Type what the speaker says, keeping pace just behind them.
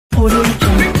Audio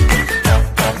Jungle.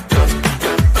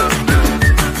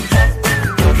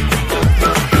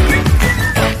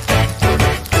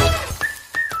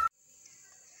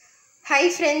 Hi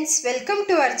friends, welcome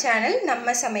to our channel.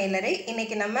 நம்ம சமையலறை.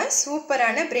 இன்னைக்கு நம்ம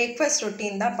சூப்பரான பிரேக்ஃபாஸ்ட்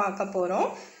ரொட்டீன் தான் பார்க்க போறோம்.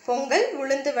 பொங்கல்,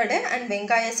 உளுந்து வடை and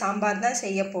வெங்காய சாம்பார் தான்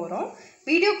செய்ய போறோம்.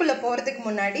 வீடியோக்குள்ள போறதுக்கு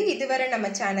முன்னாடி இதுவரை நம்ம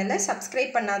சேனலை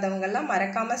சப்ஸ்கிரைப் பண்ணாதவங்க எல்லாம்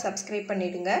மறக்காம சப்ஸ்கிரைப்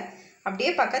பண்ணிடுங்க. அப்படியே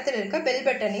பக்கத்துல இருக்க பெல்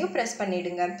பட்டனையும் பிரஸ்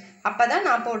பண்ணிடுங்க. அப்பதான்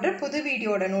நான் போடுற புது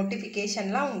வீடியோட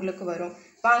நோட்டிஃபிகேஷன்லாம் உங்களுக்கு வரும்.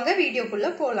 வாங்க வீடியோக்குள்ள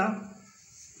போலாம்.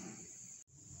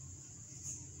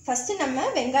 ஃபர்ஸ்ட் நம்ம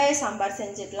வெங்காய சாம்பார்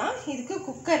செஞ்சிடலாம். இதுக்கு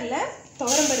குக்கர்ல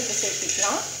துவரம்பருப்பு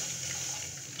சேர்த்துக்கலாம்.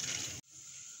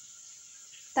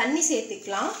 தண்ணி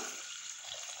சேர்த்துக்கலாம்.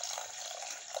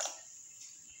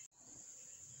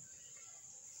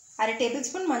 அரை டேபிள்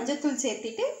ஸ்பூன் மஞ்சள் தூள்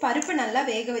சேர்த்துட்டு பருப்பு நல்லா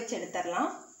வேக வச்சு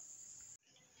எடுத்துடலாம்.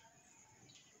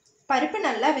 பருப்பு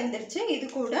நல்லா வெந்துருச்சு. இது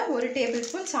கூட ஒரு டேபிள்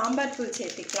ஸ்பூன் சாம்பார் தூள்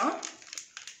சேர்த்துக்கலாம்.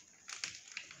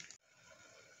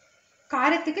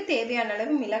 காரத்துக்கு தேவையான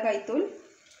அளவு மிளகாய் தூள்,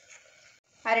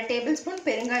 அரை டேபிள் ஸ்பூன்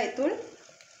பெருங்காயத்தூள்,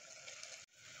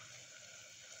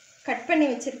 கட் பண்ணி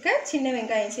வச்சிருக்க சின்ன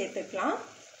வெங்காயம் சேர்த்துக்கலாம்.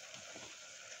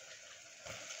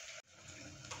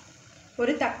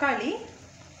 ஒரு தக்காளி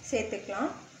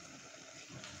சேர்த்துக்கலாம்.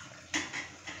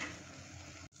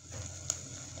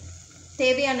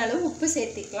 தேவையான அளவு உப்பு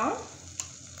சேர்த்துக்கலாம்.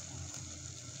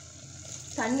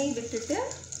 தண்ணி விட்டுட்டு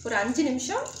ஒரு 5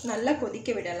 நிமிஷம் நல்லா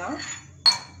கொதிக்க விடலாம்.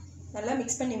 நல்லா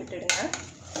மிக்ஸ் பண்ணி விட்டுடுங்க.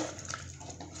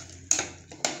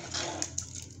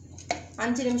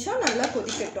 5 நிமிஷம் நல்லா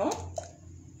கொதிக்கட்டும்.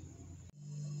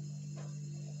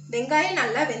 வெங்காயம்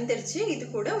நல்லா வெந்துருச்சு. இது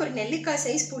கூட ஒரு நெல்லிக்காய்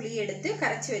சைஸ் புளி எடுத்து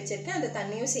கரைச்சி வச்சிருக்கேன். அந்த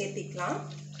தண்ணியும் சேர்த்திக்கலாம்.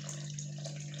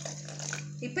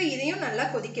 இப்போ இதையும் நல்லா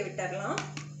கொதிக்க விட்டுறலாம்.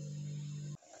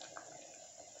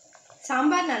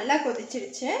 சாம்பார் நல்லா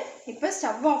கொதிச்சிருச்சு. இப்போ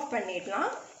ஸ்டவ் ஆஃப் பண்ணிடலாம்.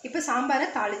 இப்போ சாம்பாரை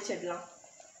தாளிச்சிடலாம்.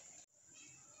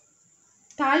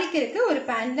 தாளிக்கிறதுக்கு ஒரு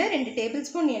பேன்ல 2 டேபிள்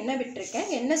ஸ்பூன் எண்ணெய் விட்டுருக்கேன்.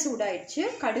 எண்ணெய் சூடாயிடுச்சு.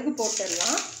 கடுகு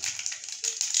போட்டுடலாம்.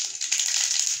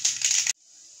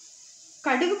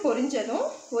 கடுகு பொரிஞ்சதும்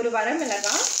ஒரு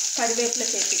வரமிளகாய், கருவேப்பிலை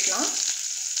சேர்த்துக்கலாம்.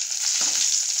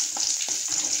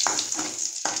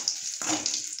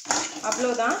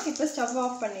 அவ்வளோதான். இப்போ ஸ்டவ்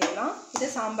ஆஃப் பண்ணிடலாம். இதை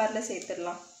சாம்பாரில்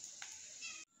சேர்த்துடலாம்.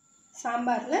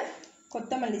 சாம்பாரில்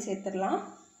கொத்தமல்லி சேர்த்துடலாம்.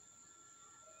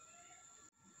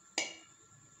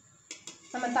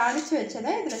 நம்ம தாளித்து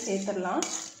வச்சதை இதில் சேர்த்துடலாம்.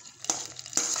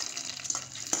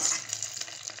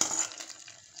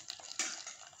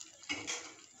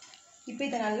 இப்போ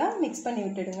இதை நல்லா மிக்ஸ் பண்ணி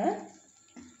விட்டுடுங்க.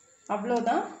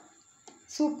 அவ்வளோதான்.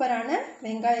 சூப்பரான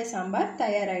வெங்காய சாம்பார்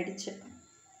தயாராகிடுச்சு.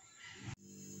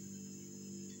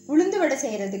 உளுந்து வடை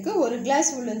செய்கிறதுக்கு ஒரு கிளாஸ்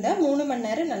உளுந்தை 3 மணி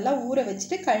நேரம் நல்லா ஊற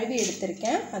வச்சுட்டு கழுவி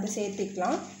எடுத்திருக்கேன். அதை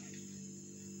சேர்த்துக்கலாம்.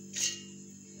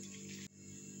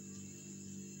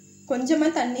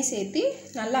 கொஞ்சமாக தண்ணி சேர்த்து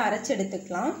நல்லா அரைச்சி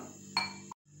எடுத்துக்கலாம்.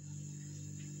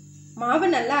 மாவு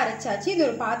நல்லா அரைச்சாச்சு. இது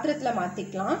ஒரு பாத்திரத்தில்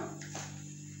மாற்றிக்கலாம்.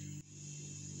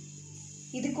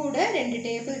 இது கூட 2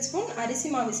 டேபிள் ஸ்பூன் அரிசி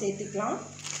மாவு சேர்த்துக்கலாம்.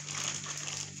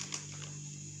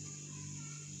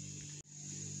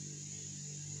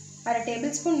 அரை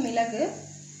டேபிள் ஸ்பூன் மிளகு,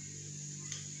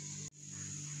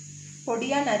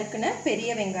 பொடியா நறுக்குன பெரிய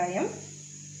வெங்காயம்,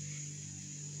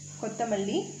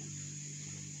 கொத்தமல்லி,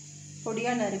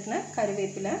 பொடியா நறுக்குன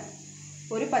கருவேப்பிலை,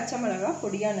 ஒரு பச்சை மிளகாய்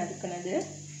பொடியா நறுக்குனது,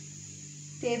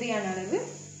 தேவையான அளவு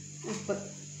உப்பு.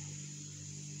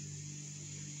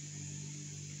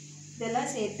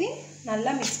 இதெல்லாம் சேர்த்து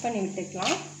நல்லா மிக்ஸ் பண்ணி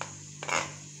விட்டுக்கலாம்.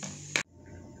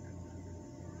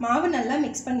 மாவு நல்லா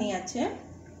மிக்ஸ் பண்ணியாச்சு.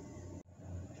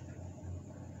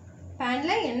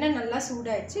 பேன்ல எண்ணெய் நல்லா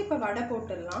சூடாயிடுச்சு. இப்போ வடை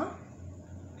போட்டுடலாம்.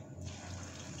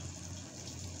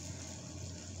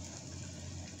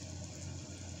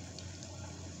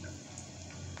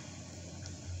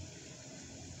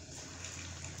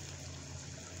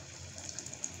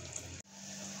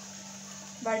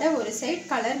 வடை ஒரு சைடு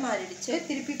கலர் மாறிடுச்சு.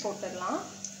 திருப்பி போட்டுடலாம்.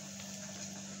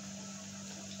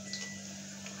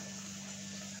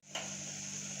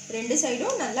 ரெண்டு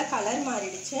சைடும் நல்லா கலர்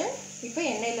மாறிடுச்சு. இப்போ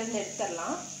எண்ணெயிலேருந்து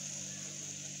எடுத்துடலாம்.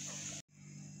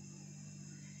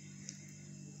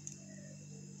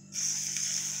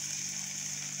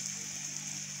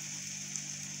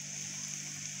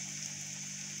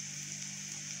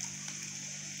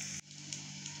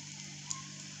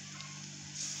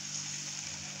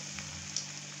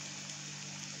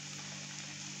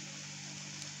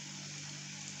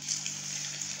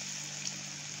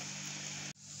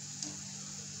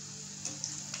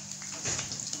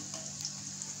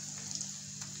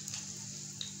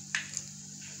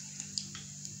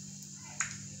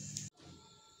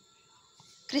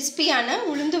 கிறிஸ்பியான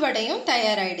உளுந்து வடையும்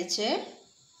தயாராயிடுச்சு.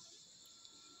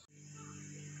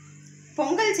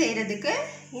 பொங்கல் செய்கிறதுக்கு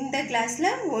இந்த கிளாஸில்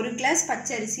 1 கிளாஸ்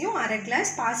பச்சரிசியும் 1/2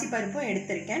 கிளாஸ் பாசிப்பருப்பும்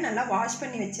எடுத்திருக்கேன். நல்லா வாஷ்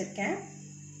பண்ணி வச்சுருக்கேன்.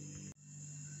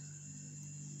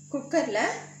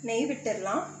 குக்கரில் நெய்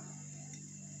விட்டுடலாம்.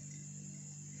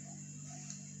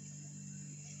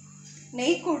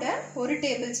 நெய் கூட 1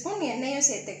 டேபிள் ஸ்பூன் எண்ணெயும்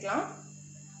சேர்த்துக்கலாம்.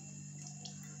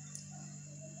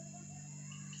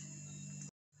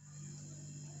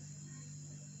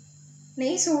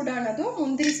 நெய் சூடானதும்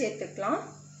முந்திரி சேர்த்துக்கலாம்.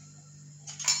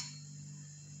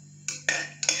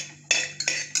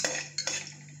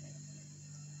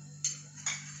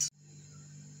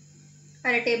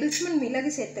 அரை டேபிள் ஸ்பூன்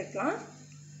மிளகு சேர்த்துக்கலாம்.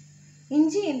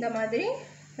 இஞ்சி இந்த மாதிரி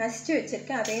நசிச்சு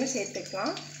வச்சுருக்கேன், அதையும்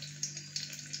சேர்த்துக்கலாம்.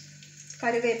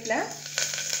 கருவேப்பிலை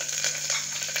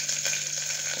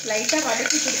லைட்டாக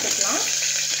வதக்கி கொடுத்துக்கலாம்.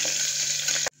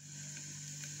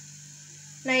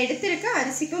 நான் எடுத்திருக்க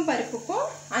அரிசிக்கும் பருப்புக்கும்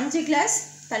 5 கிளாஸ்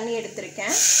தண்ணி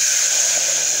எடுத்திருக்கேன்.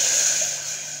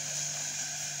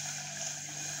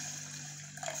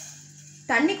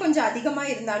 தண்ணி கொஞ்சம்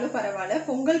அதிகமாக இருந்தாலும் பரவாயில்ல,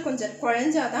 பொங்கல் கொஞ்சம்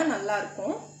குழஞ்சாதான்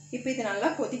நல்லாயிருக்கும். இப்போ இது நல்லா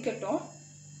கொதிக்கட்டும்.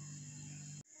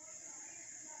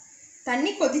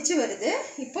 தண்ணி கொதிச்சு வருது.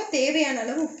 இப்போ தேவையான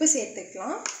அளவு உப்பு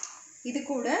சேர்த்துக்கலாம். இது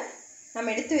கூட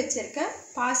நம்ம எடுத்து வச்சிருக்க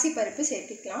பாசி பருப்பு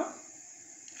சேர்த்துக்கலாம்.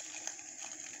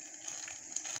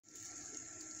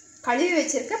 கழுவி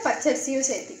வச்சிருக்க பச்சரிசியும்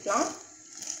சேர்த்துக்கலாம்.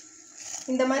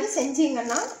 இந்த மாதிரி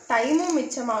செஞ்சீங்கன்னா டைமும்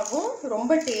மிச்சமாகும்,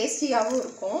 ரொம்ப டேஸ்டியாகவும்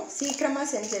இருக்கும்.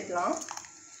 சீக்கிரமாக செஞ்சிடலாம்.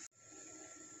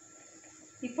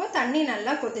 இப்போ தண்ணி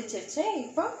நல்லா கொதிச்சிருச்சு.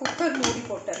 இப்போ குக்கர் மூடி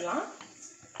போட்டுடலாம்.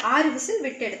 6 விசில்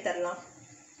விட்டு எடுத்துடலாம்.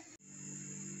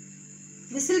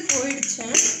 விசில் போயிடுச்சு.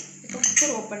 இப்போ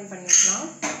குக்கர் ஓப்பன் பண்ணிக்கலாம்.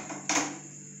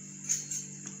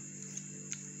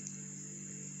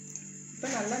 இப்போ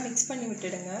நல்லா மிக்ஸ் பண்ணி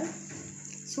விட்டுடுங்க.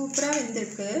 சூப்பராக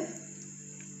வெந்திருக்கு.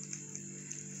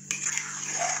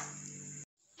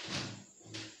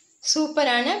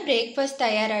 சூப்பரான பிரேக்ஃபாஸ்ட்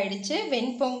தயாராகிடுச்சு.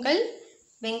 வெண்பொங்கல்,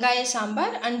 வெங்காய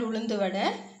சாம்பார் அண்ட் உளுந்து வடை.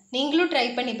 நீங்களும் ட்ரை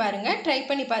பண்ணி பாருங்கள். ட்ரை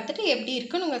பண்ணி பார்த்துட்டு எப்படி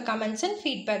இருக்குன்னு உங்கள் கமெண்ட்ஸ் அண்ட்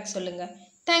ஃபீட்பேக் சொல்லுங்கள்.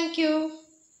 தேங்க்யூ.